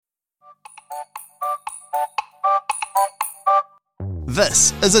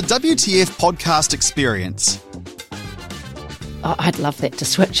This is a WTF podcast experience. Oh, I'd love that to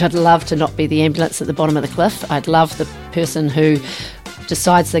switch. I'd love to not be the ambulance at the bottom of the cliff. I'd love the person who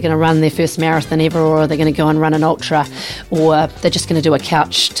decides they're going to run their first marathon ever, or they're going to go and run an ultra, or they're just going to do a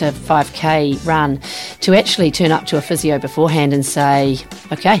couch to 5k run, to actually turn up to a physio beforehand and say,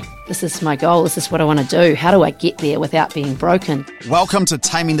 okay, this is my goal, this is what I want to do. How do I get there without being broken? Welcome to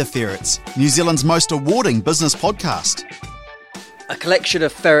Taming the Ferrets, New Zealand's most awarding business podcast. A collection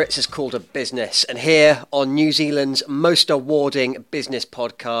of ferrets is called a business, and here on New Zealand's most awarding business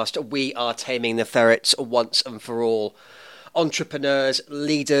podcast, we are taming the ferrets once and for all. Entrepreneurs,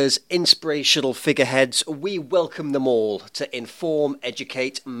 leaders, inspirational figureheads, we welcome them all to inform,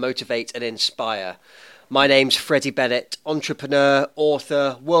 educate, motivate and inspire. My name's Freddie Bennett, entrepreneur,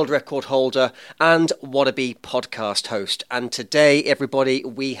 author, world record holder and wannabe podcast host. And today, everybody,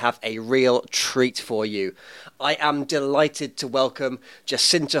 we have a real treat for you. I am delighted to welcome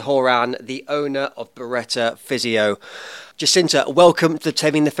Jacinta Horan, the owner of Beretta Physio. Jacinta, welcome to the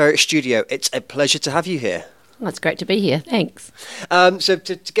Taming the Ferret studio. It's a pleasure to have you here. Well, it's great to be here. Thanks. So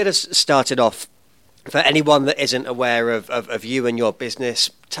to get us started off, for anyone that isn't aware of you and your business,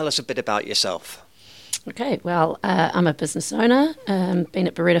 tell us a bit about yourself. Okay, well, I'm a business owner, been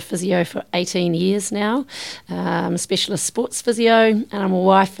at Beretta Physio for 18 years now. I'm a specialist sports physio, and I'm a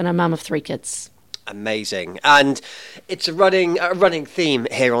wife and a mum of 3 kids. Amazing. And it's a running theme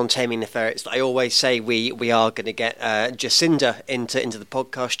here on Taming the Ferrets. I always say we are going to get Jacinta into the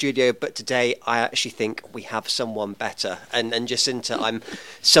podcast studio, but today I actually think we have someone better. And Jacinta, I'm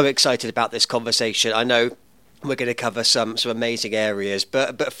so excited about this conversation. I know we're going to cover some amazing areas,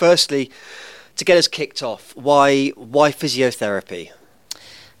 but firstly, to get us kicked off, why physiotherapy?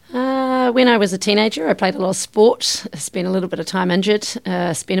 When I was a teenager, I played a lot of sport, spent a little bit of time injured,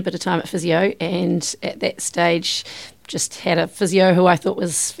 spent a bit of time at physio, and at that stage just had a physio who I thought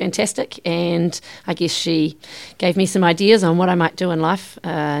was fantastic, and I guess she gave me some ideas on what I might do in life.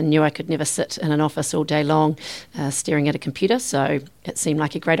 Knew I could never sit in an office all day long staring at a computer, so it seemed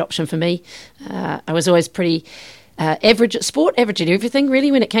like a great option for me. I was always pretty average at sport, average at everything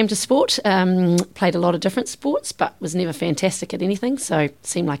really when it came to sport. Played a lot of different sports but was never fantastic at anything, so it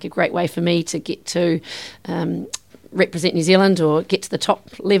seemed like a great way for me to get to represent New Zealand or get to the top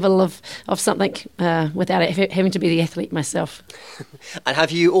level of something without having to be the athlete myself. And have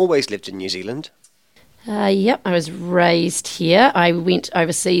you always lived in New Zealand? Yep, I was raised here. I went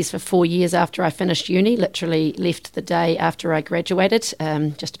overseas for 4 years after I finished uni, literally left the day after I graduated,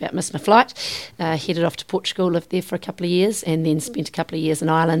 just about missed my flight, headed off to Portugal, lived there for a couple of years and then spent a couple of years in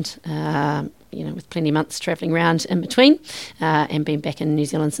Ireland, with plenty of months travelling around in between, and been back in New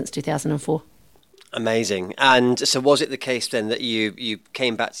Zealand since 2004. Amazing. And so was it the case then that you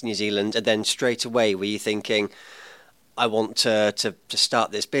came back to New Zealand and then straight away were you thinking, I want to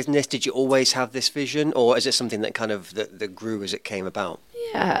start this business? Did you always have this vision, or is it something that kind of that grew as it came about?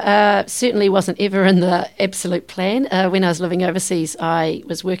 Yeah, certainly wasn't ever in the absolute plan. When I was living overseas, I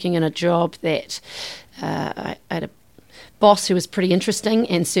was working in a job that I had a boss who was pretty interesting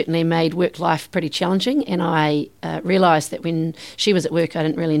and certainly made work life pretty challenging, and I realised that when she was at work I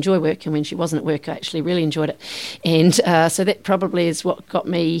didn't really enjoy work, and when she wasn't at work I actually really enjoyed it, and so that probably is what got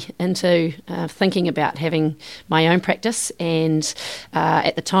me into thinking about having my own practice. And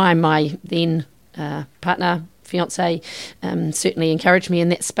at the time my then partner, fiance, certainly encouraged me in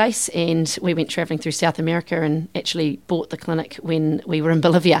that space, and we went travelling through South America and actually bought the clinic when we were in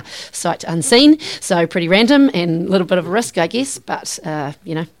Bolivia, sight unseen, so pretty random and a little bit of a risk I guess, but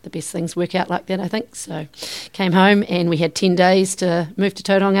the best things work out like that I think. So came home and we had 10 days to move to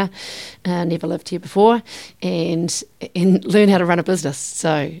Tauranga, never lived here before, and learn how to run a business,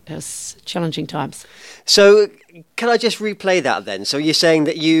 so it was challenging times. So can I just replay that then? So you're saying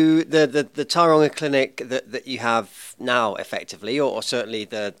that the Tauranga clinic that you have now effectively, or certainly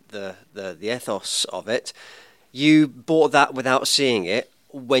the ethos of it, you bought that without seeing it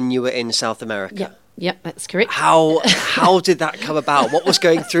when you were in South America? Yep, that's correct. How did that come about? What was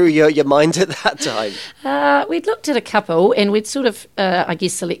going through your mind at that time? We'd looked at a couple, and we'd sort of,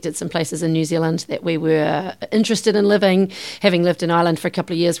 selected some places in New Zealand that we were interested in living. Having lived in Ireland for a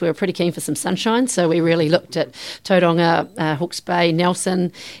couple of years, we were pretty keen for some sunshine, so we really looked at Tauranga, Hawke's Bay,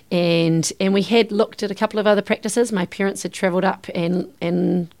 Nelson, and we had looked at a couple of other practices. My parents had travelled up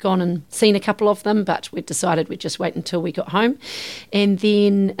and gone and seen a couple of them, but we'd decided we'd just wait until we got home. And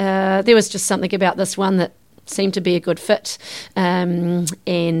then there was just something about this one that seemed to be a good fit, and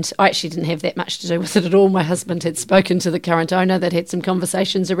I actually didn't have that much to do with it at all. My husband had spoken to the current owner, that had some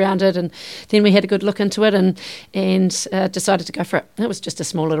conversations around it, and then we had a good look into it and decided to go for it. It was just a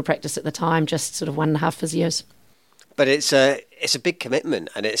small little practice at the time, just sort of 1.5 physios. But it's a big commitment,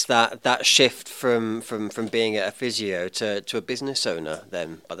 and it's that shift from being a physio to a business owner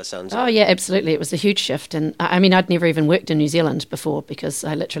then, by the sounds of it. Oh, yeah, absolutely. It was a huge shift. And I mean, I'd never even worked in New Zealand before because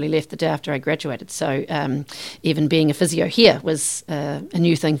I literally left the day after I graduated. So even being a physio here was a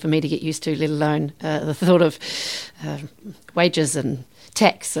new thing for me to get used to, let alone the thought of wages and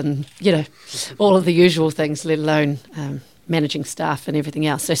tax and, all of the usual things, let alone managing staff and everything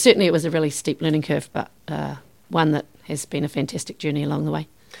else. So certainly it was a really steep learning curve, but one that has been a fantastic journey along the way.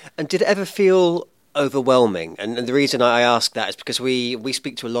 And did it ever feel overwhelming? And the reason I ask that is because we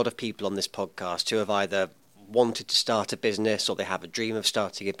speak to a lot of people on this podcast who have either wanted to start a business or they have a dream of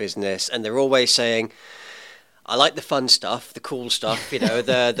starting a business, and they're always saying, I like the fun stuff, the cool stuff,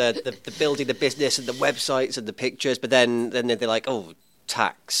 the building the business and the websites and the pictures, but then they're like, oh,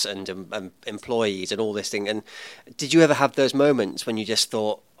 tax and employees and all this thing. And did you ever have those moments when you just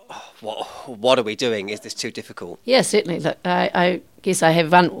thought, what are we doing? Is this too difficult? Yeah, certainly. Look, I guess I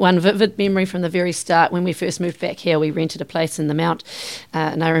have one vivid memory from the very start. When we first moved back here, we rented a place in the Mount,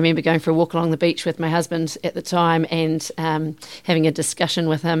 and I remember going for a walk along the beach with my husband at the time and having a discussion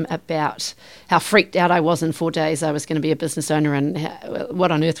with him about how freaked out I was in 4 days I was going to be a business owner and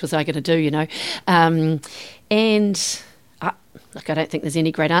what on earth was I going to do, and look, I don't think there's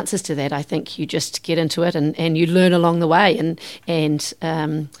any great answers to that. I think you just get into it and you learn along the way. And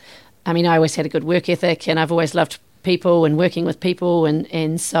I mean, I always had a good work ethic and I've always loved people and working with people.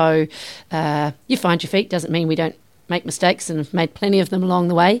 And so you find your feet. Doesn't mean we don't make mistakes, and have made plenty of them along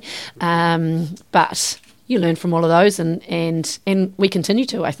the way. But you learn from all of those and we continue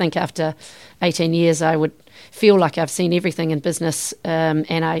to. I think after 18 years, I would feel like I've seen everything in business,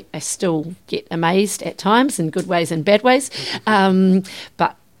 and I still get amazed at times in good ways and bad ways.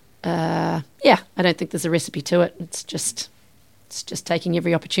 But I don't think there's a recipe to it. It's just taking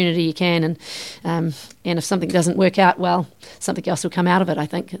every opportunity you can, and if something doesn't work out, well, something else will come out of it, I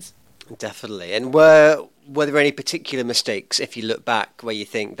think. Definitely. And were there any particular mistakes, if you look back, where you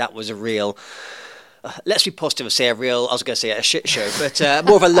think that was a real... let's be positive and say I was going to say a shit show, but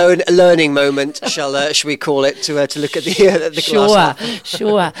more of a learning moment, shall we call it, to look at the glass?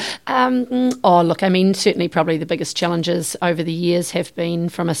 Sure. Look, I mean, certainly probably the biggest challenges over the years have been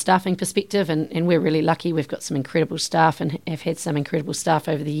from a staffing perspective, and we're really lucky. We've got some incredible staff and have had some incredible staff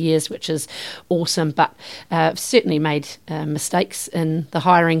over the years, which is awesome, but certainly made mistakes in the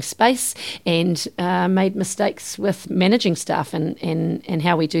hiring space and made mistakes with managing staff and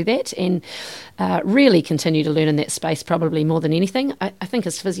how we do that, and really continue to learn in that space probably more than anything. I think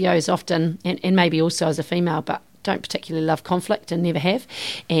as physios often, and maybe also as a female, but don't particularly love conflict and never have,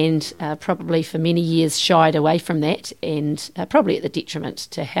 and probably for many years shied away from that, and probably at the detriment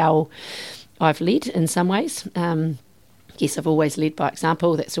to how I've led in some ways. Yes, I've always led by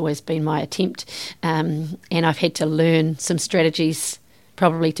example. That's always been my attempt, and I've had to learn some strategies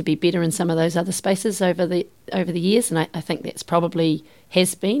probably to be better in some of those other spaces over the years, and I think that's probably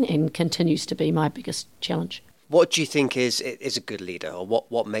has been and continues to be my biggest challenge. What do you think is a good leader, or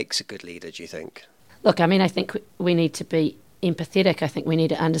what makes a good leader, do you think? Look, I mean, I think we need to be empathetic. I think we need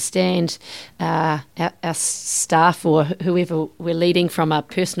to understand our staff or whoever we're leading from a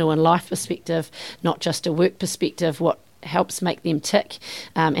personal and life perspective, not just a work perspective, what helps make them tick,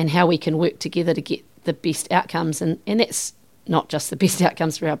 and how we can work together to get the best outcomes, and that's not just the best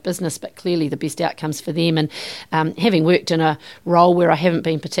outcomes for our business, but clearly the best outcomes for them. And having worked in a role where I haven't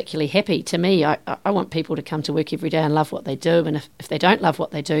been particularly happy, to me, I want people to come to work every day and love what they do. And if they don't love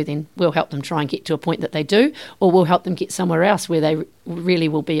what they do, then we'll help them try and get to a point that they do, or we'll help them get somewhere else where they really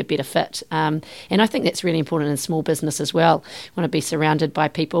will be a better fit. And I think that's really important in small business as well. I want to be surrounded by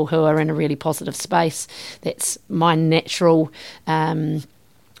people who are in a really positive space. That's my natural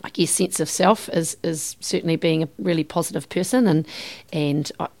I guess sense of self is certainly being a really positive person,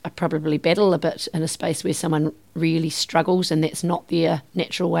 and I probably battle a bit in a space where someone really struggles and that's not their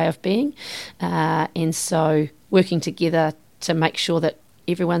natural way of being, and so working together to make sure that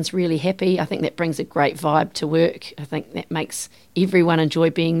everyone's really happy, I think that brings a great vibe to work. I think that makes everyone enjoy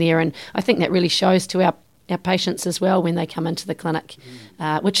being there, and I think that really shows to our patients as well when they come into the clinic,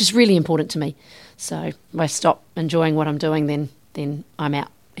 which is really important to me. So if I stop enjoying what I'm doing, then I'm out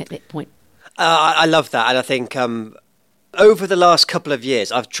at that point. I love that, and I think over the last couple of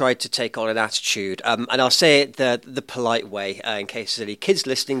years I've tried to take on an attitude, and I'll say it the polite way in case there's any kids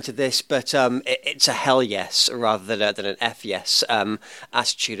listening to this, but it's a hell yes rather than an F yes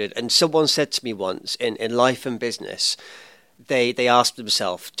attitude. And someone said to me once, in life and business, they asked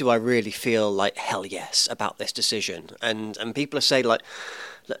themselves, do I really feel like hell yes about this decision? And people are saying, like,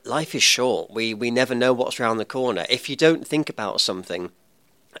 life is short, we never know what's around the corner. If you don't think about something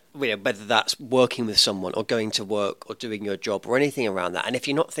whether that's working with someone or going to work or doing your job or anything around that. And if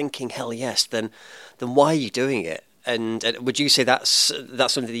you're not thinking hell yes, then why are you doing it? And would you say that's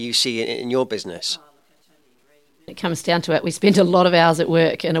something that you see in your business? It comes down to it. We spend a lot of hours at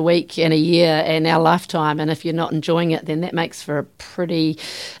work in a week and a year and our lifetime, and if you're not enjoying it, then that makes for a pretty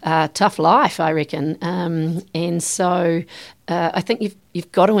tough life, I reckon. And so I think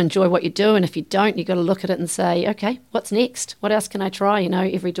you've got to enjoy what you do, and if you don't, you've got to look at it and say, okay, what's next? What else can I try? You know,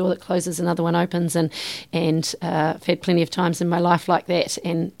 every door that closes, another one opens, and I've had plenty of times in my life like that,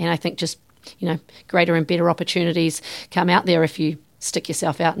 and I think just, you know, greater and better opportunities come out there if you stick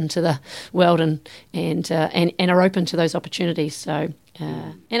yourself out into the world and are open to those opportunities. So,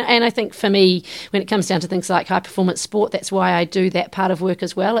 and I think for me, when it comes down to things like high performance sport, that's why I do that part of work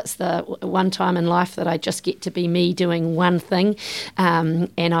as well. It's the one time in life that I just get to be me doing one thing,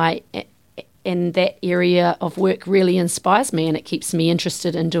 and that area of work really inspires me, and it keeps me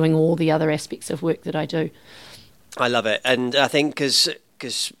interested in doing all the other aspects of work that I do. I love it, and I think because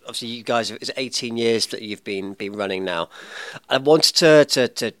obviously you guys, it's 18 years that you've been running now. I wanted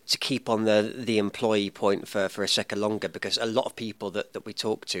to keep on the employee point for a second longer, because a lot of people that we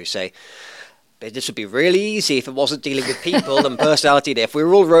talk to say this would be really easy if it wasn't dealing with people and personality. If we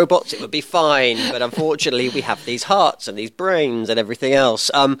were all robots, it would be fine. But unfortunately, we have these hearts and these brains and everything else.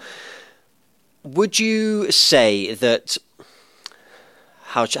 Would you say that,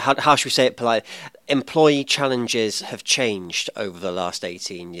 how should we say it politely, employee challenges have changed over the last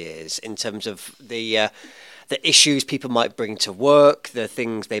 18 years in terms of the issues people might bring to work, the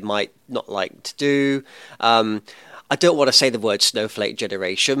things they might not like to do? I don't want to say the word snowflake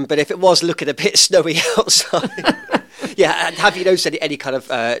generation, but if it was looking a bit snowy outside, yeah, and have you noticed any kind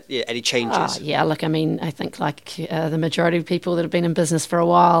of any changes? Yeah, look, I mean, I think like the majority of people that have been in business for a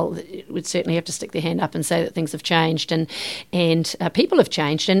while would certainly have to stick their hand up and say that things have changed, and people have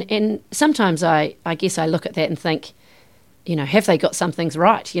changed, and sometimes I guess I look at that and think, you know, have they got some things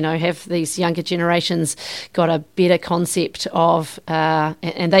right? You know, have these younger generations got a better concept of,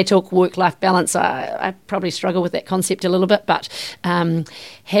 and they talk work-life balance. I probably struggle with that concept a little bit, but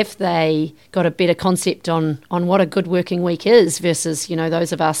have they got a better concept on what a good working week is versus, you know,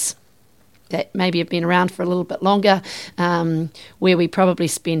 those of us that maybe have been around for a little bit longer, where we probably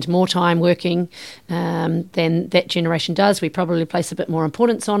spend more time working than that generation does. We probably place a bit more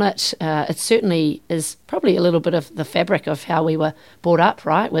importance on it. It certainly is probably a little bit of the fabric of how we were brought up,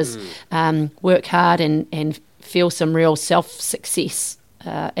 right? Was work hard and feel some real self-success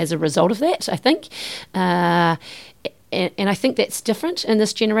as a result of that, I think. And I think that's different in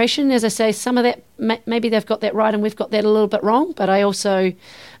this generation. As I say, some of that, maybe they've got that right and we've got that a little bit wrong, but I also,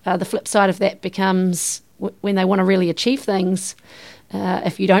 the flip side of that becomes when they want to really achieve things,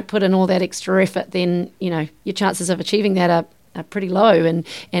 if you don't put in all that extra effort, then, you know, your chances of achieving that are pretty low, and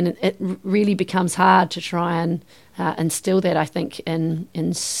it really becomes hard to try and instill that, I think,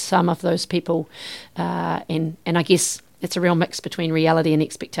 in some of those people. And I guess it's a real mix between reality and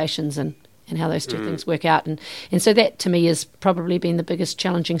expectations and how those two things work out. And so that, to me, has probably been the biggest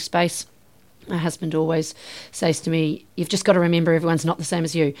challenging space. My husband always says to me, you've just got to remember everyone's not the same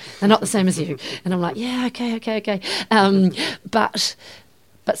as you. They're not the same as you. And I'm like, yeah, okay. But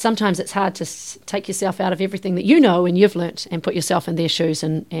sometimes it's hard to take yourself out of everything that you know and you've learnt and put yourself in their shoes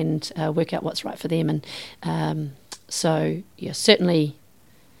and work out what's right for them. And so, yeah, certainly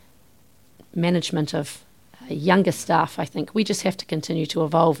management of younger staff, I think we just have to continue to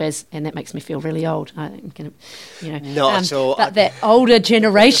evolve and that makes me feel really old. I'm gonna, you know, not at all. But that older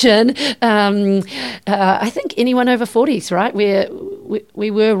generation, I think anyone over 40s, right?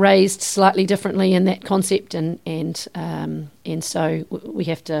 We were raised slightly differently in that concept, and so we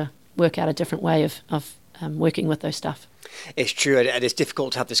have to work out a different way of working with those stuff. It's true, and it's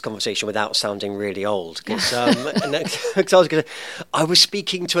difficult to have this conversation without sounding really old. Because I was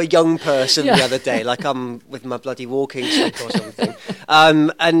speaking to a young person the other day, like I'm with my bloody walking stick or something.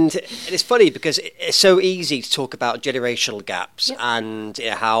 And it's funny because it's so easy to talk about generational gaps and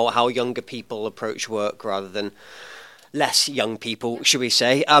how younger people approach work rather than less young people, should we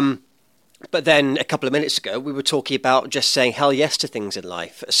say. But then a couple of minutes ago, we were talking about just saying hell yes to things in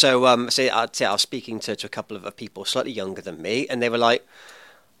life. So I'd say I was speaking to a couple of people slightly younger than me, and they were like,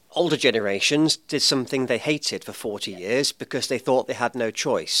 older generations did something they hated for 40 years because they thought they had no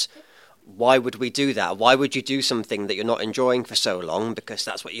choice. Why would we do that? Why would you do something that you're not enjoying for so long? Because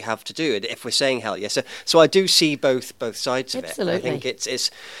that's what you have to do. And if we're saying hell yes, so I do see both sides of Absolutely. it. I think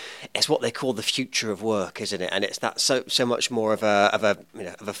it's what they call the future of work, isn't it? And it's that so much more of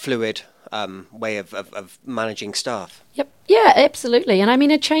a fluid way of managing staff. Yep. Yeah, absolutely. And I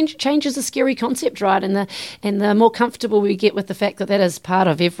mean, change is a scary concept, right? And the more comfortable we get with the fact that that is part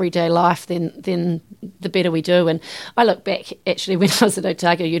of everyday life, then the better we do. And I look back, actually, when I was at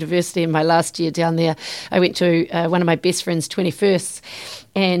Otago University in my last year down there, I went to one of my best friend's 21st,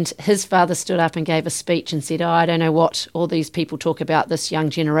 and his father stood up and gave a speech and said, I don't know what all these people talk about, this young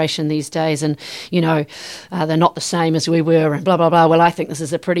generation these days, and, they're not the same as we were, and blah, blah, blah. Well, I think this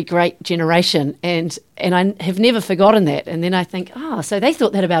is a pretty great generation, and I have never forgotten that. And then I think, so they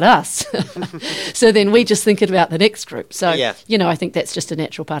thought that about us. So then we just think about the next group. So, yeah. I think that's just a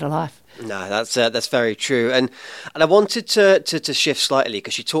natural part of life. No, that's very true. And I wanted to shift slightly,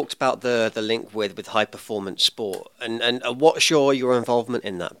 because you talked about the link with high performance sport, and what's your involvement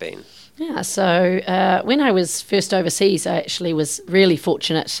in that been? Yeah, so when I was first overseas, I actually was really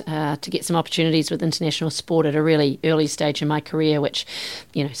fortunate to get some opportunities with international sport at a really early stage in my career, which,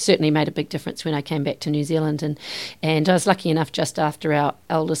 certainly made a big difference when I came back to New Zealand. And I was lucky enough just after our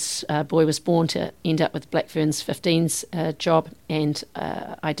eldest boy was born to end up with Blackfern's 15s job, and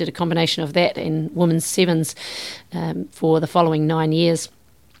I did a combination of that and women's sevens for the following 9 years,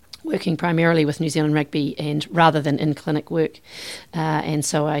 working primarily with New Zealand Rugby and rather than in-clinic work. And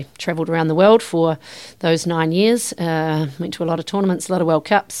so I travelled around the world for those 9 years, went to a lot of tournaments, a lot of World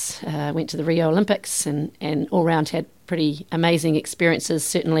Cups, went to the Rio Olympics, and all round had pretty amazing experiences.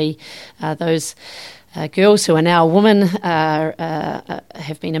 Certainly those girls who are now a woman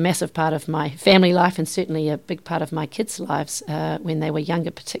have been a massive part of my family life, and certainly a big part of my kids' lives when they were younger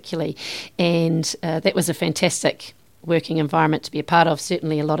particularly. And that was a fantastic working environment to be a part of.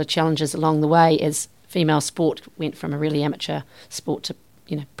 Certainly a lot of challenges along the way as female sport went from a really amateur sport to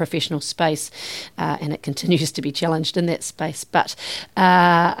professional space, and it continues to be challenged in that space. But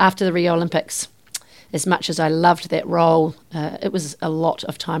after the Rio Olympics, as much as I loved that role, it was a lot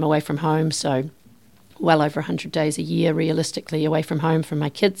of time away from home, so well over 100 days a year realistically away from home from my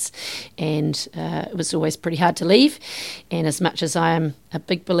kids, and it was always pretty hard to leave. And as much as I am a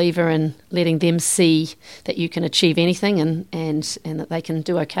big believer in letting them see that you can achieve anything and that they can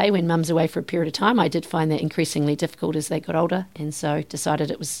do okay when mum's away for a period of time, I did find that increasingly difficult as they got older, and so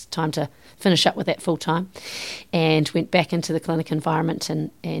decided it was time to finish up with that full time, and went back into the clinic environment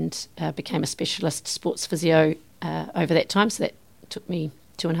and became a specialist sports physio over that time. So that took me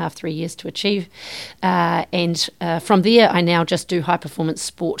 2.5, 3 years to achieve. And from there, I now just do high-performance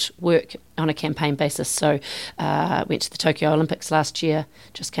sport work on a campaign basis. So went to the Tokyo Olympics last year,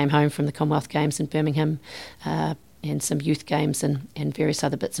 just came home from the Commonwealth Games in Birmingham, and some youth games and various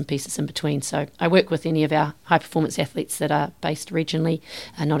other bits and pieces in between. So I work with any of our high-performance athletes that are based regionally,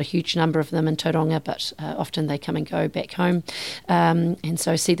 not a huge number of them in Tauranga, but often they come and go back home. And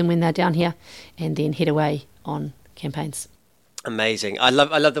so see them when they're down here and then head away on campaigns. Amazing. I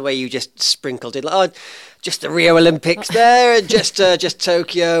love the way you just sprinkled in, just the Rio Olympics there, and just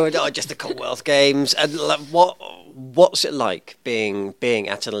Tokyo, and just the Commonwealth Games. And what's it like being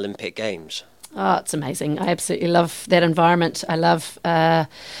at an Olympic Games? Oh, it's amazing. I absolutely love that environment. I love the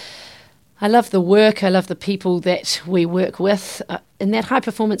work. I love the people that we work with. In that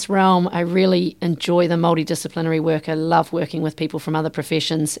high-performance realm, I really enjoy the multidisciplinary work. I love working with people from other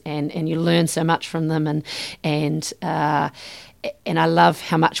professions, and you learn so much from them, and I love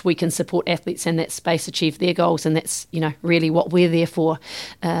how much we can support athletes in that space achieve their goals, and that's really what we're there for.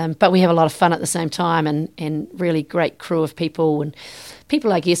 But we have a lot of fun at the same time, and really great crew of people, and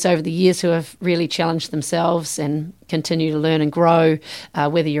people, I guess, over the years who have really challenged themselves and continue to learn and grow,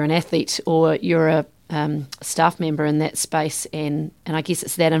 whether you're an athlete or you're a staff member in that space. And I guess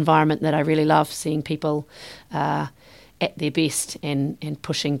it's that environment that I really love, seeing people at their best and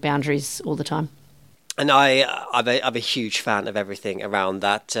pushing boundaries all the time. And I'm a huge fan of everything around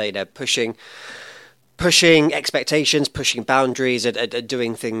that, pushing expectations, pushing boundaries, and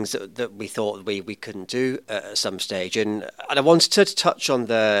doing things that we thought we couldn't do at some stage. And I wanted to touch on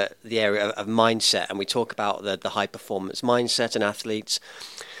the area of mindset, and we talk about the high performance mindset and athletes.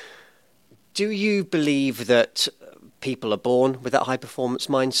 Do you believe that people are born with that high performance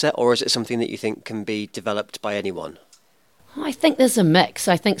mindset, or is it something that you think can be developed by anyone? I think there's a mix.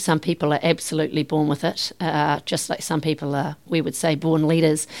 I think some people are absolutely born with it, just like some people are, we would say, born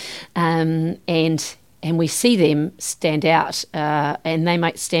leaders. And we see them stand out, and they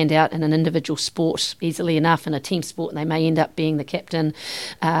might stand out in an individual sport easily enough, in a team sport, and they may end up being the captain.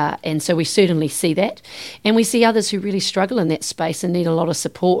 And so we certainly see that. And we see others who really struggle in that space and need a lot of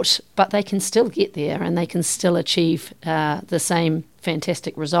support, but they can still get there and they can still achieve the same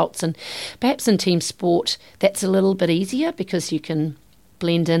fantastic results. And perhaps in team sport, that's a little bit easier because you can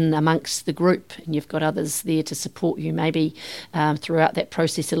blend in amongst the group, and you've got others there to support you maybe throughout that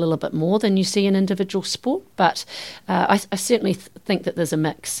process a little bit more than you see in individual sport. But I certainly think that there's a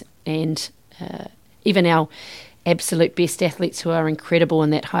mix, and even our absolute best athletes who are incredible in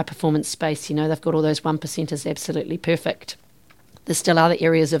that high performance space, they've got all those 1%ers absolutely perfect. There's still other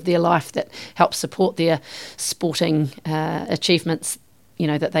areas of their life that help support their sporting achievements,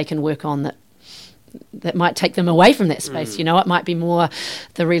 that they can work on that might take them away from that space. It might be more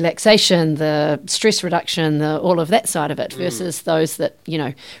the relaxation, the stress reduction, all of that side of it, versus those that,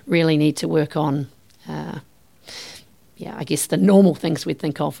 really need to work on, I guess the normal things we'd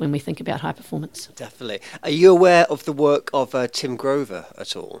think of when we think about high performance. Definitely. Are you aware of the work of Tim Grover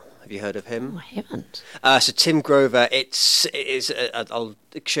at all? Have you heard of him? I haven't. So Tim Grover, I'll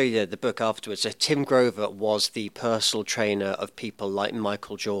show you the book afterwards. So Tim Grover was the personal trainer of people like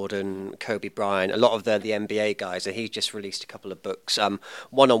Michael Jordan, Kobe Bryant, a lot of the NBA guys, and he's just released a couple of books,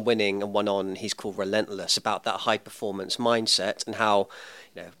 one on winning and one on, he's called Relentless, about that high performance mindset and how,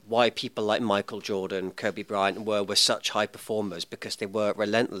 why people like Michael Jordan, Kobe Bryant were such high performers, because they were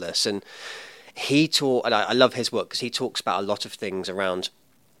relentless. And he taught, and I love his work because he talks about a lot of things around,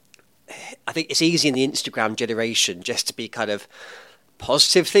 I think it's easy in the Instagram generation just to be kind of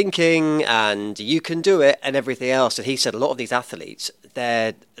positive thinking and you can do it and everything else. And he said a lot of these athletes,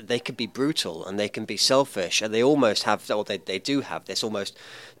 they can be brutal and they can be selfish, and they almost have, or they do have this almost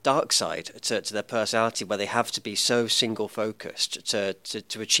dark side to their personality, where they have to be so single focused to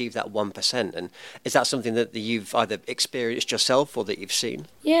achieve that 1%. And is that something that you've either experienced yourself or that you've seen?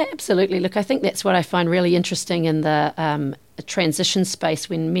 Yeah, absolutely. Look, I think that's what I find really interesting in the transition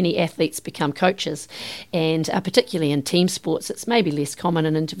space when many athletes become coaches, and particularly in team sports. It's maybe less common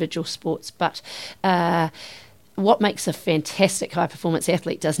in individual sports, but what makes a fantastic high-performance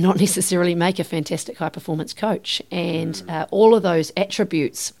athlete does not necessarily make a fantastic high-performance coach. And all of those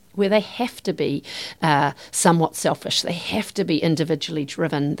attributes where they have to be somewhat selfish, they have to be individually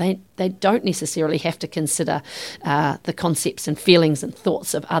driven, they don't necessarily have to consider the concepts and feelings and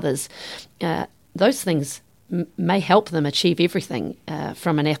thoughts of others. Those things may help them achieve everything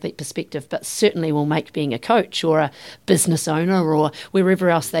from an athlete perspective, but certainly will make being a coach or a business owner or wherever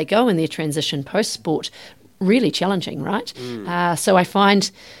else they go in their transition post-sport really challenging, right? So I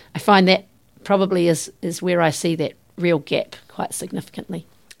find that probably is where I see that real gap quite significantly.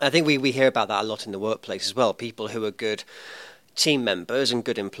 I think we hear about that a lot in the workplace as well. People who are good team members and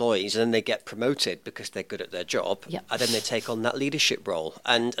good employees, and then they get promoted because they're good at their job, and then they take on that leadership role,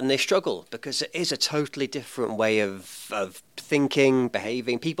 and they struggle because it is a totally different way of thinking,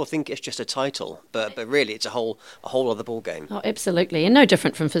 behaving. People think it's just a title, but really it's a whole other ball game. Oh, absolutely, and no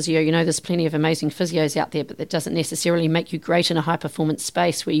different from physio. There's plenty of amazing physios out there, but that doesn't necessarily make you great in a high performance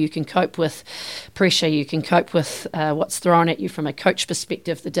space where you can cope with pressure, you can cope with what's thrown at you from a coach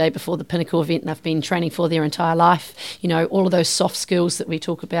perspective the day before the Pinnacle event they've been training for their entire life. All of those soft skills that we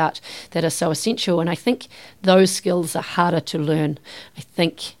talk about that are so essential, and I think those skills are harder to learn. I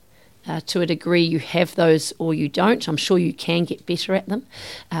think to a degree you have those or you don't. I'm sure you can get better at them,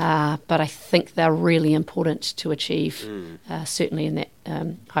 but I think they're really important to achieve, certainly in that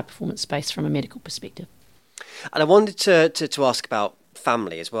high performance space from a medical perspective. And I wanted to ask about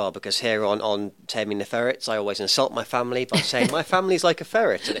family as well, because here on Taming the Ferrets, I always insult my family by saying my family's like a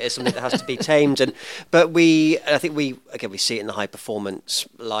ferret, and it is something that has to be tamed. But I think we see it in the high performance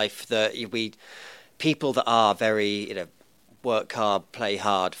life that people that are very work hard, play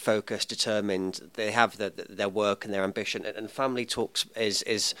hard, focused, determined. They have their work and their ambition, and family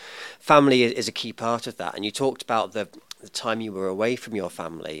is a key part of that. And you talked about the time you were away from your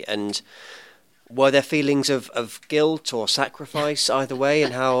family, and were there feelings of guilt or sacrifice either way,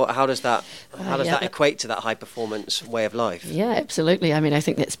 and how does that equate to that high performance way of life? Yeah, absolutely. I mean, I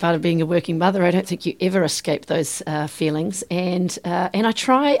think that's part of being a working mother. I don't think you ever escape those feelings, and I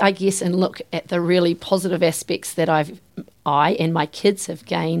try, I guess, and look at the really positive aspects that I and my kids have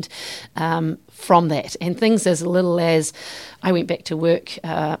gained from that, and things as little as I went back to work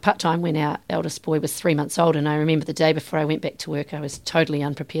part-time when our eldest boy was 3 months old, and I remember the day before I went back to work I was totally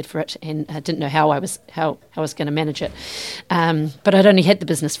unprepared for it, and I didn't know how I was going to manage it, but I'd only had the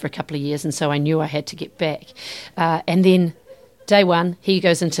business for a couple of years, and so I knew I had to get back, and then day one he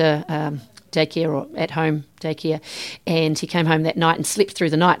goes into daycare or at-home daycare, and he came home that night and slept through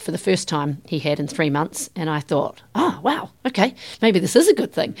the night for the first time he had in 3 months, and I thought, oh wow, okay, maybe this is a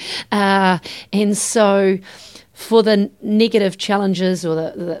good thing, and so for the negative challenges or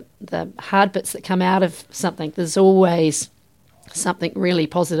the hard bits that come out of something, there's always something really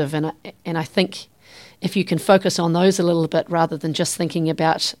positive, and I think if you can focus on those a little bit rather than just thinking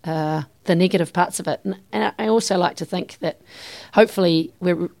about the negative parts of it. And I also like to think that hopefully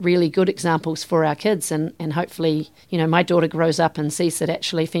we're really good examples for our kids, and hopefully, my daughter grows up and sees that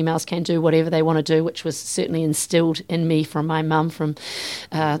actually females can do whatever they want to do, which was certainly instilled in me from my mum from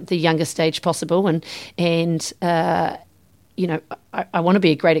the youngest age possible. And I want to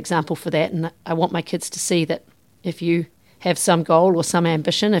be a great example for that, and I want my kids to see that if you have some goal or some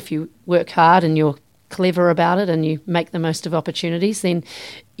ambition, if you work hard and you're clever about it and you make the most of opportunities, then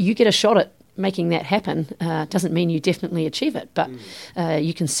you get a shot at making that happen. Doesn't mean you definitely achieve it, but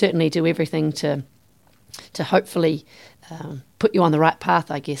you can certainly do everything to hopefully put you on the right path,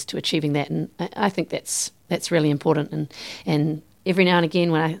 I guess, to achieving that. And I think that's really important. And every now and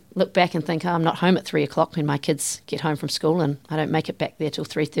again when I look back and think, I'm not home at 3 o'clock when my kids get home from school and I don't make it back there till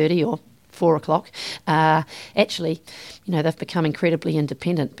 3:30 or 4 o'clock, actually, they've become incredibly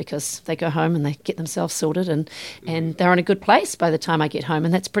independent because they go home and they get themselves sorted and they're in a good place by the time I get home,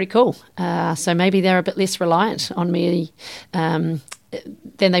 and that's pretty cool. So maybe they're a bit less reliant on me than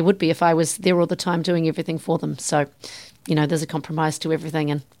they would be if I was there all the time doing everything for them. So, there's a compromise to everything,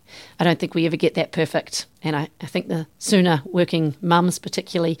 and I don't think we ever get that perfect. And I think the sooner working mums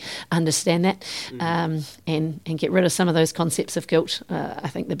particularly understand that and get rid of some of those concepts of guilt, I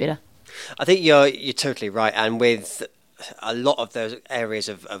think the better. I think you're totally right, and with a lot of those areas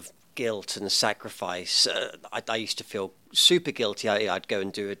of guilt and sacrifice, I used to feel super guilty. I'd go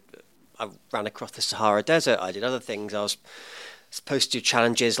and I ran across the Sahara Desert. I did other things. I was supposed to do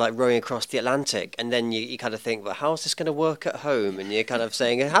challenges like rowing across the Atlantic, and then you kind of think, well, how is this going to work at home? And you're kind of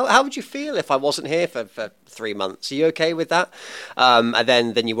saying, how would you feel if I wasn't here for 3 months? Are you okay with that? And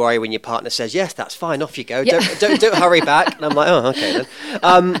then you worry when your partner says, yes, that's fine, off you go. Yeah. Don't hurry back. And I'm like, oh, okay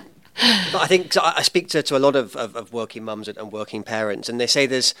then. But I think I speak to a lot of working mums and working parents, and they say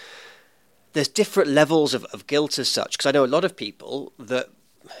there's different levels of guilt as such, because I know a lot of people that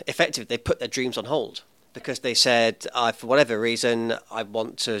effectively they put their dreams on hold because they said, for whatever reason, I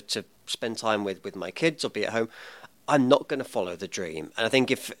want to spend time with my kids or be at home. I'm not going to follow the dream. And I think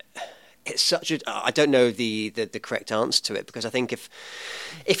if it's I don't know the correct answer to it, because I think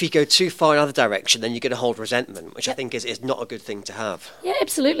if you go too far in another direction, then you're going to hold resentment, which I think is not a good thing to have. Yeah,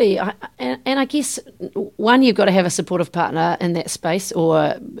 absolutely. And I guess, one, you've got to have a supportive partner in that space,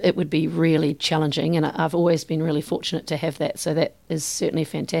 or it would be really challenging. And I've always been really fortunate to have that, so that is certainly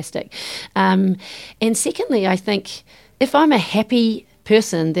fantastic. And secondly, I think if I'm a happy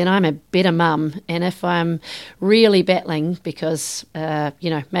person, then I'm a better mum. And if I'm really battling because,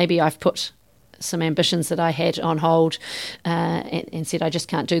 maybe I've put some ambitions that I had on hold and said I just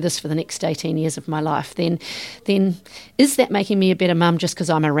can't do this for the next 18 years of my life, then is that making me a better mum just because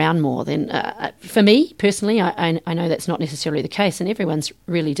I'm around more? Then for me personally, I know that's not necessarily the case, and everyone's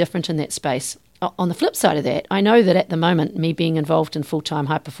really different in that space. On the flip side of that, I know that at the moment, me being involved in full-time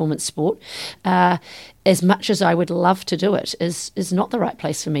high-performance sport, as much as I would love to do it, is not the right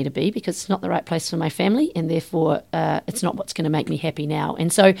place for me to be, because it's not the right place for my family, and therefore it's not what's going to make me happy now.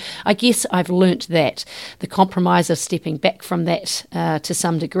 And so I guess I've learnt that the compromise of stepping back from that to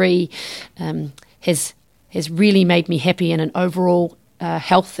some degree has really made me happy in an overall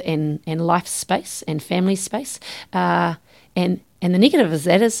health and life space and family space. And the negative of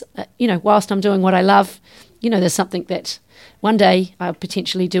that is, whilst I'm doing what I love, there's something that one day I'll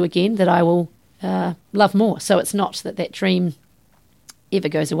potentially do again that I will love more. So it's not that dream ever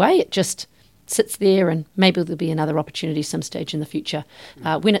goes away. It just sits there, and maybe there'll be another opportunity some stage in the future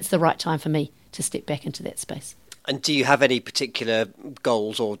when it's the right time for me to step back into that space. And do you have any particular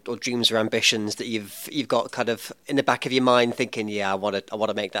goals or dreams or ambitions that you've got kind of in the back of your mind, thinking, I want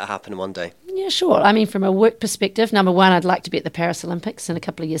to make that happen one day? Yeah, sure. I mean, from a work perspective, number one, I'd like to be at the Paris Olympics in a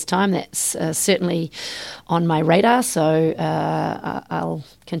couple of years' time. That's certainly on my radar. So I'll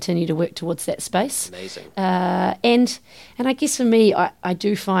continue to work towards that space. Amazing. And I guess for me, I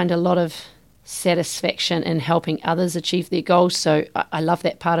do find a lot of satisfaction in helping others achieve their goals. So I love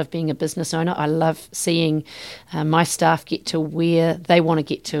that part of being a business owner. I love seeing my staff get to where they want to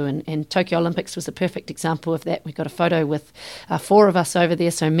get to. And Tokyo Olympics was a perfect example of that. We got a photo with 4 of us over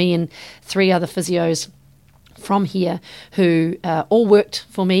there. So me and 3 other physios from here who all worked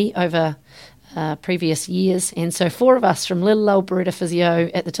for me over previous years. And so 4 of us from little old Beretta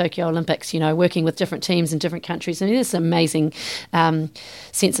Physio at the Tokyo Olympics, working with different teams in different countries. I mean, there's an amazing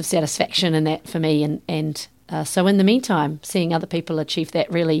sense of satisfaction in that for me. And so in the meantime, seeing other people achieve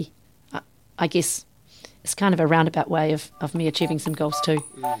that really, I guess, is kind of a roundabout way of me achieving some goals too.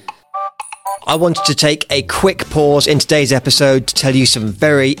 I wanted to take a quick pause in today's episode to tell you some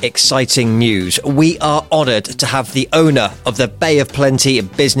very exciting news. We are honoured to have the owner of the Bay of Plenty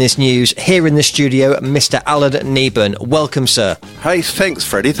Business News here in the studio, Mr. Alan Neeburn. Welcome, sir. Hey, thanks,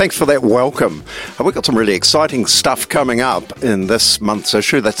 Freddie. Thanks for that welcome. We've got some really exciting stuff coming up in this month's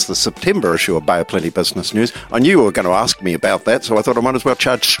issue. That's the September issue of Bay of Plenty Business News. I knew you were going to ask me about that, so I thought I might as well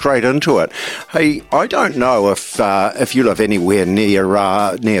charge straight into it. Hey, I don't know if you live anywhere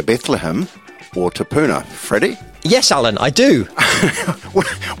near Bethlehem or Tapuna, Freddie? Yes, Alan, I do.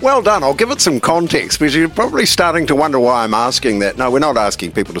 Well done. I'll give it some context because you're probably starting to wonder why I'm asking that. No, we're not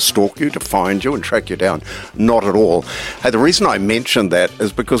asking people to stalk you, to find you and track you down. Not at all. Hey, the reason I mentioned that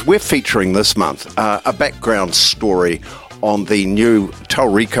is because we're featuring this month a background story on the new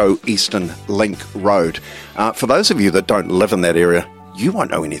Tauriko Eastern Link Road. For those of you that don't live in that area, you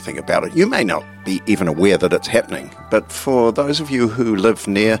won't know anything about it. You may not be even aware that it's happening. But for those of you who live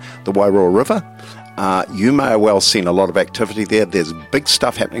near the Wairoa River, you may have well seen a lot of activity there. There's big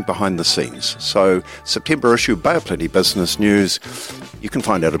stuff happening behind the scenes. So September issue, Bay of Plenty Business News, you can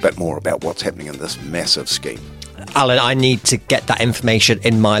find out a bit more about what's happening in this massive scheme. Alan, I need to get that information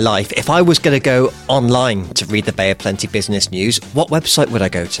in my life. If I was going to go online to read the Bay of Plenty Business News, what website would I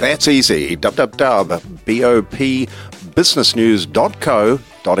go to? That's easy.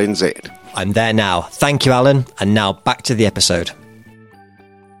 www.bopbusinessnews.co.nz. I'm there now. Thank you, Alan. And now back to the episode.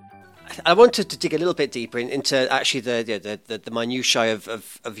 I wanted to dig a little bit deeper into actually the minutiae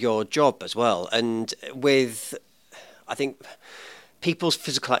of your job as well. And with, I think, people's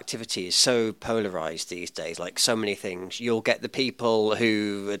physical activity is so polarised these days, like so many things. You'll get the people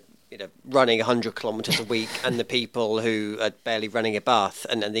who are running 100 kilometres a week and the people who are barely running a bath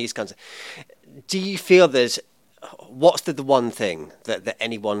and these kinds of... Do you feel what's the one thing that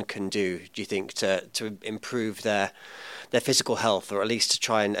anyone can do you think, to improve their physical health, or at least to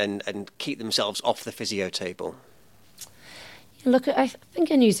try and keep themselves off the physio table? Look, I think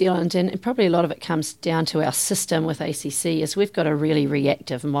in New Zealand, and probably a lot of it comes down to our system with ACC, is we've got a really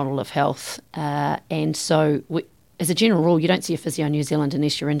reactive model of health. And so, as a general rule, you don't see a physio in New Zealand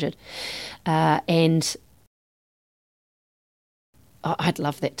unless you're injured. And I'd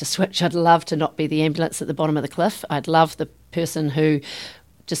love that to switch. I'd love to not be the ambulance at the bottom of the cliff. I'd love the person who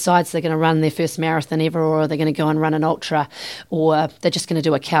decides they're going to run their first marathon ever, or they're going to go and run an ultra, or they're just going to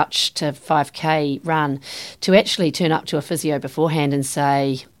do a couch to 5K run, to actually turn up to a physio beforehand and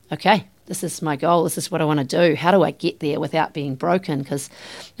say, okay, this is my goal, this is what I want to do, how do I get there without being broken? Because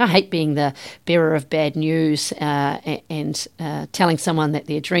I hate being the bearer of bad news and telling someone that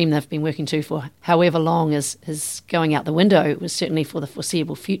their dream they've been working to for however long is going out the window. It was certainly for the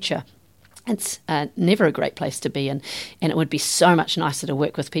foreseeable future. It's never a great place to be in, and it would be so much nicer to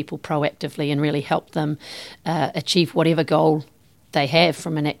work with people proactively and really help them achieve whatever goal they have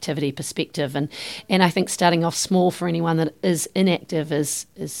from an activity perspective. And I think starting off small for anyone that is inactive is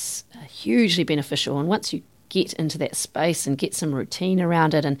hugely beneficial. And once you get into that space and get some routine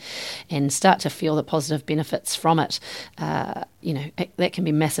around it and start to feel the positive benefits from it, that can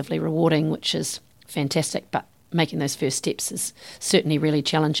be massively rewarding, which is fantastic. But making those first steps is certainly really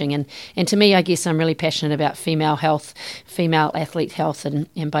challenging. And to me, I guess I'm really passionate about female health, female athlete health. And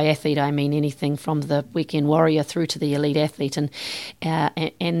by athlete, I mean anything from the weekend warrior through to the elite athlete, and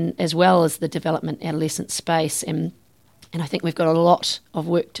as well as the development adolescent space. And I think we've got a lot of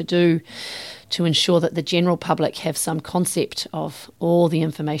work to do to ensure that the general public have some concept of all the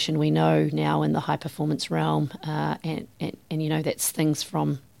information we know now in the high performance realm. And that's things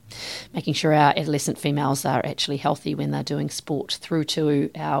from making sure our adolescent females are actually healthy when they're doing sport, through to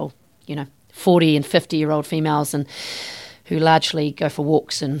our 40 and 50-year-old females and who largely go for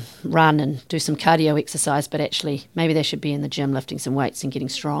walks and run and do some cardio exercise, but actually maybe they should be in the gym lifting some weights and getting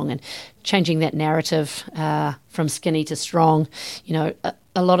strong, and changing that narrative from skinny to strong.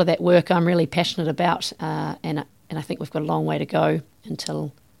 A lot of that work I'm really passionate about, and I think we've got a long way to go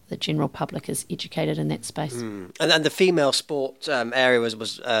until the general public is educated in that space. And the female sport area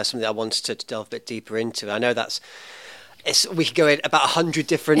was something that I wanted to delve a bit deeper into. I know we could go in about 100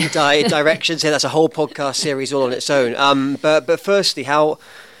 different directions here. That's a whole podcast series all on its own. But firstly,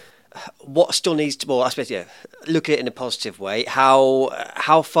 what still needs to, I suppose, look at it in a positive way.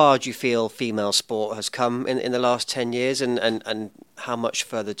 How far do you feel female sport has come in the last 10 years, and how much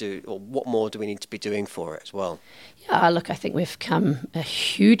further what more do we need to be doing for it as well? Yeah, look, I think we've come a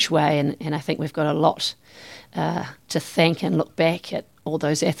huge way, and I think we've got a lot to thank and look back at all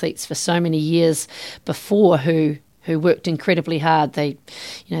those athletes for so many years before who worked incredibly hard. They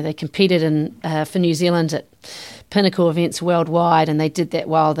competed for New Zealand at pinnacle events worldwide, and they did that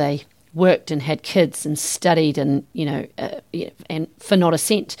while they worked and had kids and studied and and for not a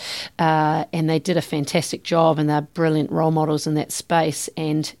cent, and they did a fantastic job, and they're brilliant role models in that space.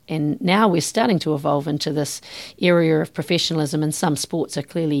 And now we're starting to evolve into this area of professionalism, and some sports are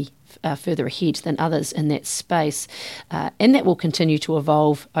clearly further ahead than others in that space, and that will continue to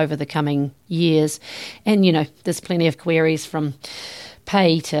evolve over the coming years. And there's plenty of queries from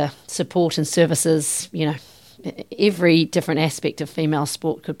pay to support and services. Every different aspect of female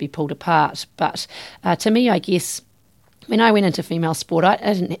sport could be pulled apart. But to me, I guess, when I went into female sport, I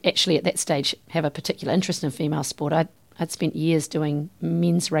didn't actually at that stage have a particular interest in female sport. I'd spent years doing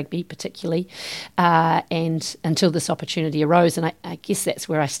men's rugby particularly, and until this opportunity arose, and I guess that's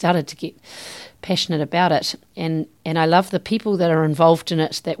where I started to get passionate about it. And I love the people that are involved in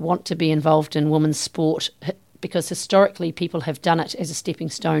it, that want to be involved in women's sport, because historically people have done it as a stepping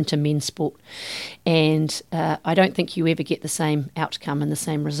stone to men's sport. And I don't think you ever get the same outcome and the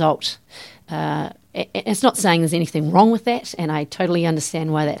same result. It's not saying there's anything wrong with that, and I totally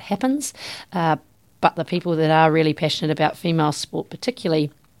understand why that happens. But the people that are really passionate about female sport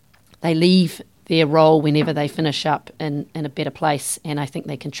particularly, they leave their role whenever they finish up in a better place, and I think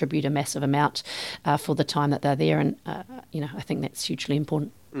they contribute a massive amount for the time that they're there, and I think that's hugely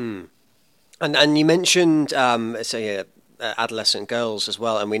important. Mm. And you mentioned, adolescent girls as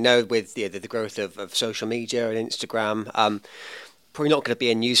well, and we know with the growth of social media and Instagram, probably not going to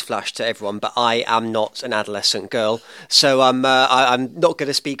be a newsflash to everyone, but I am not an adolescent girl, so I'm not going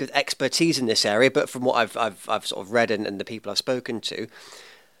to speak with expertise in this area. But from what I've sort of read and the people I've spoken to,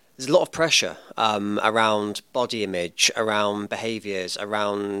 there's a lot of pressure around body image, around behaviours,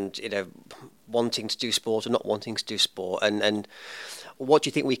 around wanting to do sport or not wanting to do sport, and what do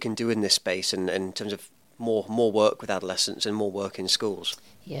you think we can do in this space and in terms of more work with adolescents and more work in schools?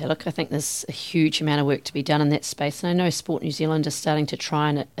 Yeah, look, I think there's a huge amount of work to be done in that space, and I know Sport New Zealand is starting to try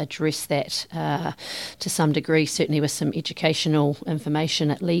and address that to some degree, certainly with some educational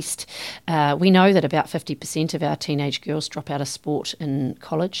information at least. We know that about 50% of our teenage girls drop out of sport in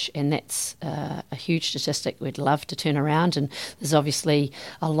college, and that's a huge statistic we'd love to turn around, and there's obviously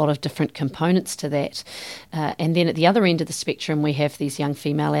a lot of different components to that. And then at the other end of the spectrum, we have these young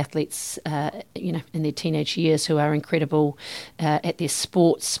female athletes, in their teenage years, who are incredible at their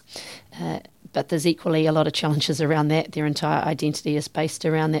sport. But there's equally a lot of challenges around that. Their entire identity is based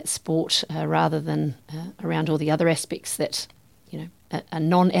around that sport rather than around all the other aspects that a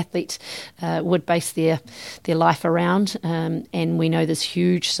non-athlete would base their life around. And we know there's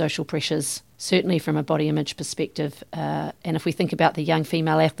huge social pressures, certainly from a body image perspective. And if we think about the young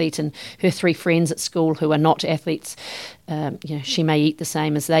female athlete and her 3 friends at school who are not athletes, she may eat the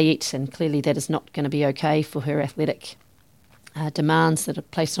same as they eat, and clearly that is not going to be okay for her athletic demands that are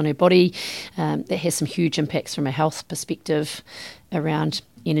placed on her body. That has some huge impacts from a health perspective around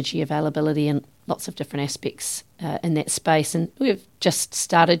energy availability and lots of different aspects in that space. And we've just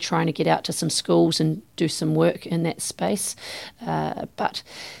started trying to get out to some schools and do some work in that space. But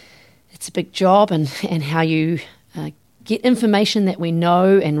it's a big job, and how you get information that we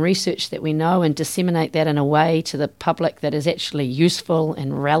know and research that we know and disseminate that in a way to the public that is actually useful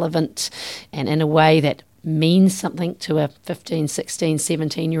and relevant, and in a way that means something to a 15, 16,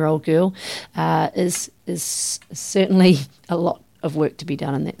 17-year-old girl is certainly a lot of work to be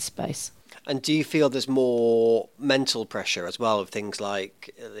done in that space. And do you feel there's more mental pressure as well, of things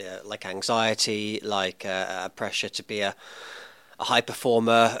like anxiety, like a pressure to be a high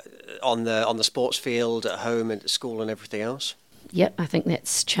performer on the sports field, at home and at school and everything else? Yep, I think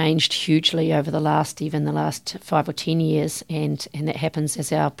that's changed hugely over the last 5 or 10 years, and that happens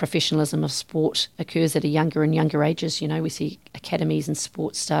as our professionalism of sport occurs at a younger and younger ages. We see academies in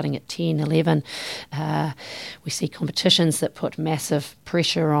sports starting at 10, 11. We see competitions that put massive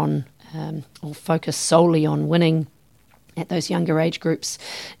pressure on or focus solely on winning at those younger age groups.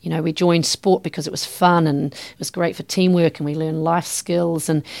 We joined sport because it was fun and it was great for teamwork, and we learn life skills,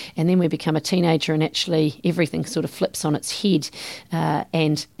 and then we become a teenager and actually everything sort of flips on its head.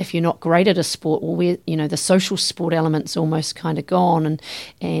 And if you're not great at a sport, well, the social sport element's almost kind of gone,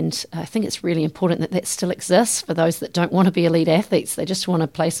 and I think it's really important that still exists for those that don't want to be elite athletes. They just want to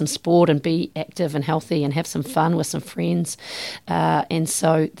play some sport and be active and healthy and have some fun with some friends. And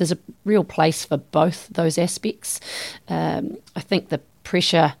so there's a real place for both those aspects. I think the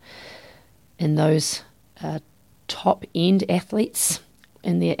pressure in those top-end athletes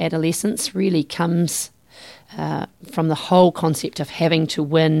in their adolescence really comes from the whole concept of having to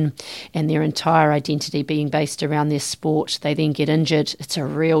win and their entire identity being based around their sport. They then get injured. It's a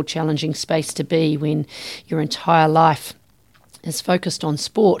real challenging space to be when your entire life is focused on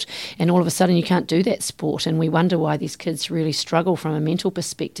sport, and all of a sudden you can't do that sport, and we wonder why these kids really struggle from a mental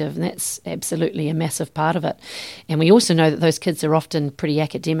perspective, and that's absolutely a massive part of it. And we also know that those kids are often pretty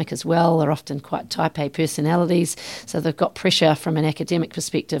academic as well. They're often quite type A personalities, so they've got pressure from an academic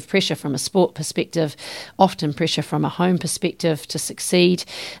perspective, pressure from a sport perspective, often pressure from a home perspective to succeed,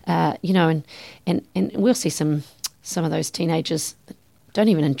 and we'll see some of those teenagers that don't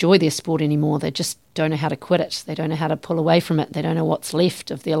even enjoy their sport anymore. They just don't know how to quit it. They don't know how to pull away from it. They don't know what's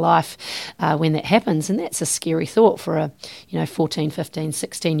left of their life when that happens. And that's a scary thought for a 14, 15,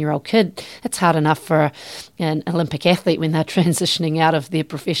 16-year-old kid. It's hard enough for an Olympic athlete when they're transitioning out of their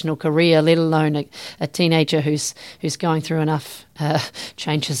professional career, let alone a teenager who's going through enough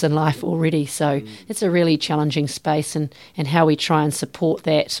changes in life already. So it's a really challenging space, and how we try and support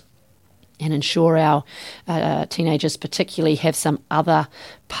that and ensure our teenagers particularly have some other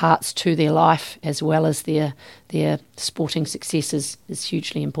parts to their life as well as their sporting successes is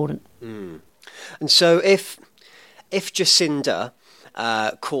hugely important. And so if Jacinta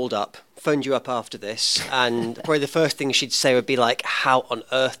phoned you up after this, and probably the first thing she'd say would be like, how on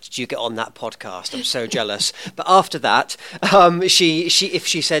earth did you get on that podcast? I'm so jealous. But after that, if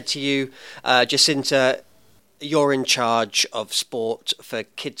she said to you, Jacinta, you're in charge of sport for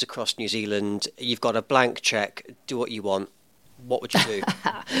kids across New Zealand, you've got a blank check, do what you want, what would you do?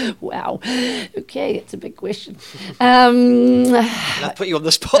 Wow. Okay, that's a big question. I'll put you on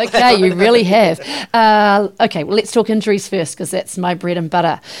the spot. Okay, you really have. Okay, well, let's talk injuries first, because that's my bread and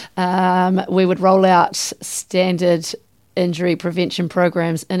butter. We would roll out standard injury prevention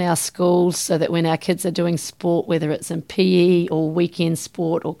programs in our schools so that when our kids are doing sport, whether it's in PE or weekend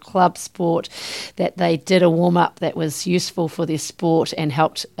sport or club sport, that they did a warm-up that was useful for their sport and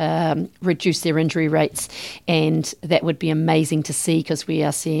helped reduce their injury rates. And that would be amazing to see, because we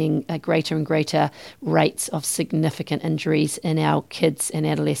are seeing greater and greater rates of significant injuries in our kids and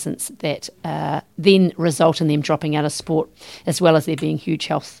adolescents that then result in them dropping out of sport, as well as there being huge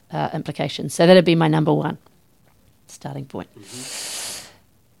health implications. So that would be my number one starting point.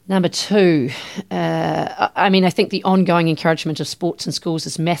 Number two, I think the ongoing encouragement of sports in schools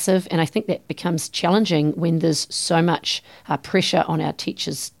is massive, and I think that becomes challenging when there's so much pressure on our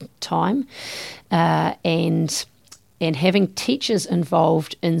teachers' time, and having teachers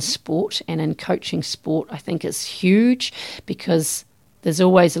involved in sport and in coaching sport, I think is huge, because there's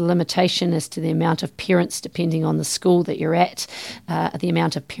always a limitation as to the amount of parents, depending on the school that you're at, the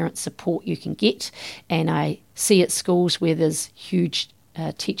amount of parent support you can get. And I see at schools where there's huge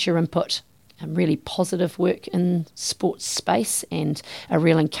teacher input and really positive work in sports space, and a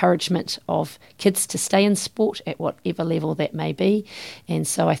real encouragement of kids to stay in sport at whatever level that may be. And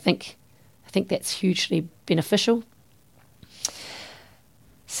so I think that's hugely beneficial.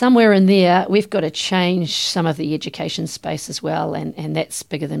 Somewhere in there, we've got to change some of the education space as well, and that's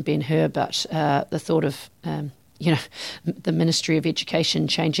bigger than Ben-Hur, but the thought of, the Ministry of Education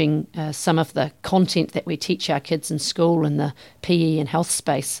changing some of the content that we teach our kids in school in the PE and health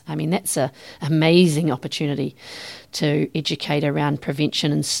space. I mean, that's an amazing opportunity to educate around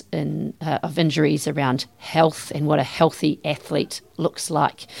prevention of injuries, around health and what a healthy athlete looks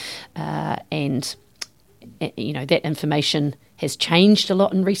like. And that information has changed a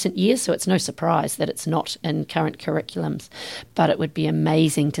lot in recent years, so it's no surprise that it's not in current curriculums. But it would be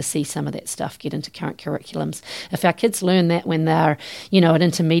amazing to see some of that stuff get into current curriculums. If our kids learn that when they're, at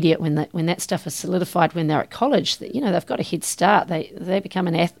intermediate, when that stuff is solidified when they're at college, that they've got a head start. They become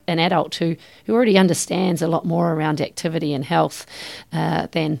an adult who already understands a lot more around activity and health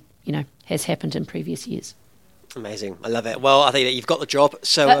than has happened in previous years. Amazing. I love it. Well, I think that you've got the job,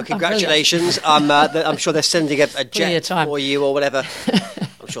 so congratulations. I'm sure they're sending a jet for you or whatever.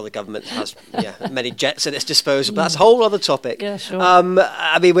 I'm sure the government has many jets at its disposal, but that's a whole other topic. Yeah, sure.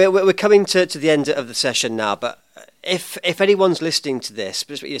 We're coming to the end of the session now, but if anyone's listening to this,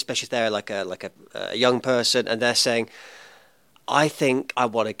 especially if they're like a young person and they're saying, I think I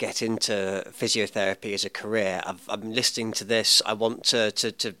want to get into physiotherapy as a career. I'm listening to this. I want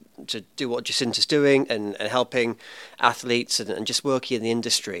to do what Jacinta's doing and helping athletes and just working in the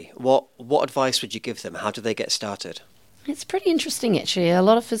industry. What advice would you give them? How do they get started? It's pretty interesting, actually. A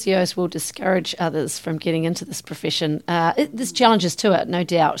lot of physios will discourage others from getting into this profession. There's challenges to it, no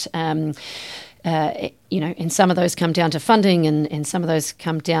doubt. And some of those come down to funding, and some of those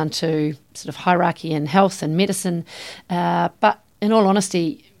come down to sort of hierarchy in health and medicine. But in all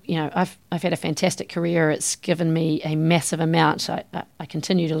honesty, I've had a fantastic career. It's given me a massive amount. I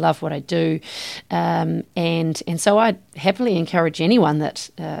continue to love what I do, and so I happily encourage anyone that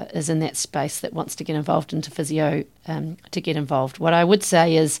is in that space that wants to get involved into physio to get involved. What I would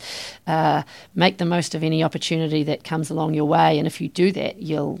say is make the most of any opportunity that comes along your way, and if you do that,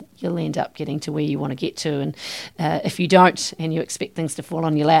 you'll end up getting to where you want to get to. And if you don't, and you expect things to fall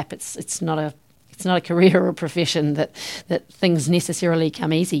on your lap, it's not a career or a profession that things necessarily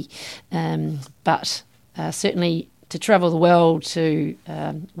come easy. But certainly to travel the world, to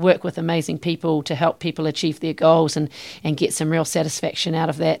work with amazing people, to help people achieve their goals and get some real satisfaction out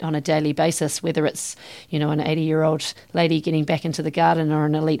of that on a daily basis, whether it's, an 80-year-old lady getting back into the garden or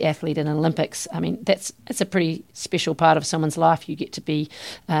an elite athlete in Olympics. I mean, that's a pretty special part of someone's life you get to be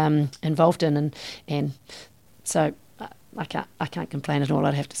involved in. And so I can't complain at all,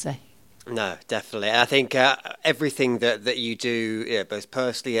 I'd have to say. No, definitely. I think everything that you do, both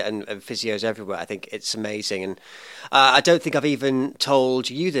personally and physios everywhere, I think it's amazing. And I don't think I've even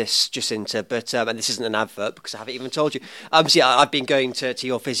told you this, Jacinta, but and this isn't an advert because I haven't even told you. I've been going to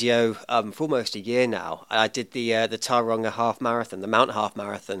your physio for almost a year now. I did the Tauranga half marathon, the Mount half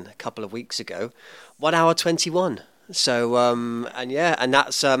marathon, a couple of weeks ago, 1 hour 21. So, and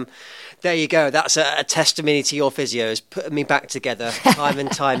that's, there you go. That's a testimony to your physios, putting me back together time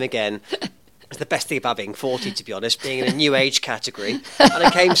and time again. It's the best thing about being 40, to be honest, being in a new age category. And I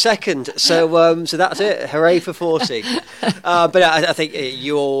came second. So that's it. Hooray for 40. But I think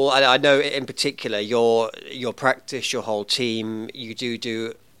you all, I know in particular, your practice, your whole team,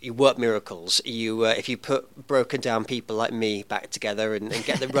 you work miracles. If you put broken down people like me back together and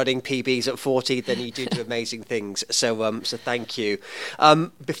get them running PBs at 40, then you do amazing things. So thank you.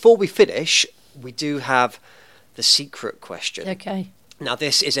 Before we finish, we do have the secret question. Okay. Now,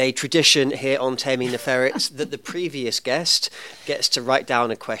 this is a tradition here on Taming the Ferrets that the previous guest gets to write down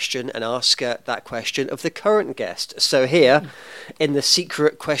a question and ask that question of the current guest. So here, in the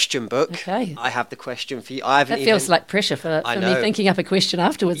secret question book, okay. I have the question for you. Feels like pressure for me thinking up a question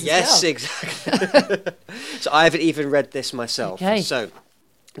afterwards. Yes, as well. Exactly. So I haven't even read this myself. Okay. So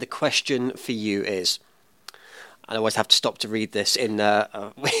the question for you is, and I always have to stop to read this in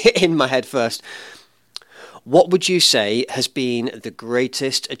my head first. What would you say has been the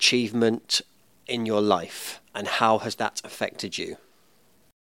greatest achievement in your life, and how has that affected you?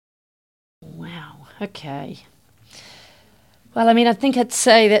 Wow. Okay. Well, I mean, I think I'd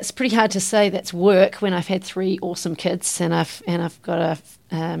say that's pretty hard to say that's work when I've had 3 awesome kids and I've got a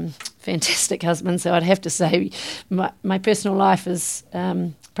fantastic husband. So I'd have to say my personal life is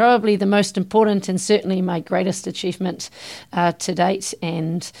probably the most important and certainly my greatest achievement to date.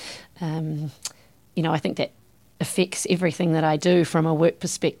 And I think that affects everything that I do from a work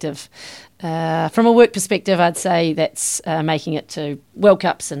perspective. I'd say that's making it to World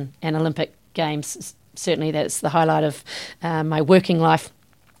Cups and Olympic Games. Certainly that's the highlight of my working life.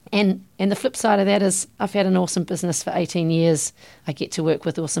 And the flip side of that is I've had an awesome business for 18 years. I get to work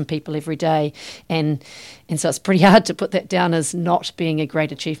with awesome people every day. And so it's pretty hard to put that down as not being a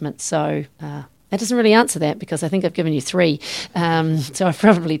great achievement. So that doesn't really answer that because I think I've given you 3. So I've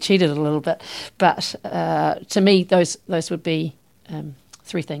probably cheated a little bit. But to me, those would be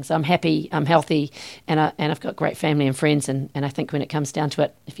 3 things. I'm happy, I'm healthy, and I've got great family and friends. And I think when it comes down to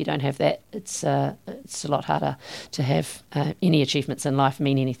it, if you don't have that, it's a lot harder to have any achievements in life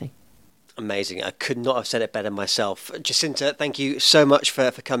mean anything. Amazing. I could not have said it better myself. Jacinta, thank you so much for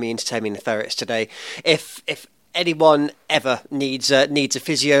coming into Taming the Ferrets today. If anyone ever needs a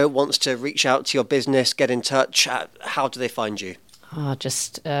physio, wants to reach out to your business, get in touch, how do they find you?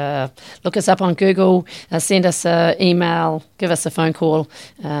 Just look us up on Google, send us an email, give us a phone call.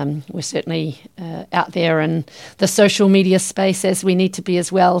 We're certainly out there in the social media space as we need to be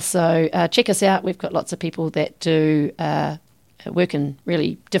as well. So check us out. We've got lots of people that do work in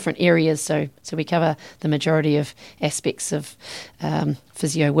really different areas. So we cover the majority of aspects of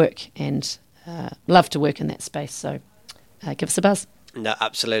physio work and love to work in that space. So give us a buzz. No,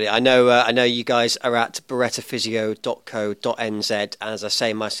 absolutely. I know you guys are at berettaphysio.co.nz, and as I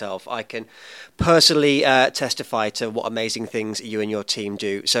say myself, I can personally testify to what amazing things you and your team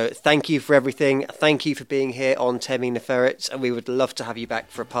do. So thank you for everything. Thank you for being here on Taming the Ferrets, and we would love to have you back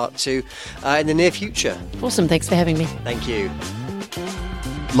for a part 2 in the near future. Awesome. Thanks for having me. Thank you.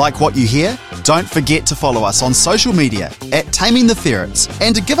 Like what you hear? Don't forget to follow us on social media at Taming the Ferrets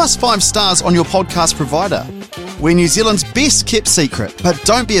and to give us 5 stars on your podcast provider. We're New Zealand's best kept secret, but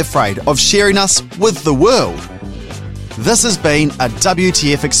don't be afraid of sharing us with the world. This has been a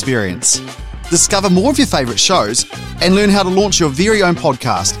WTF experience. Discover more of your favourite shows and learn how to launch your very own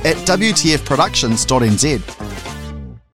podcast at wtfproductions.nz.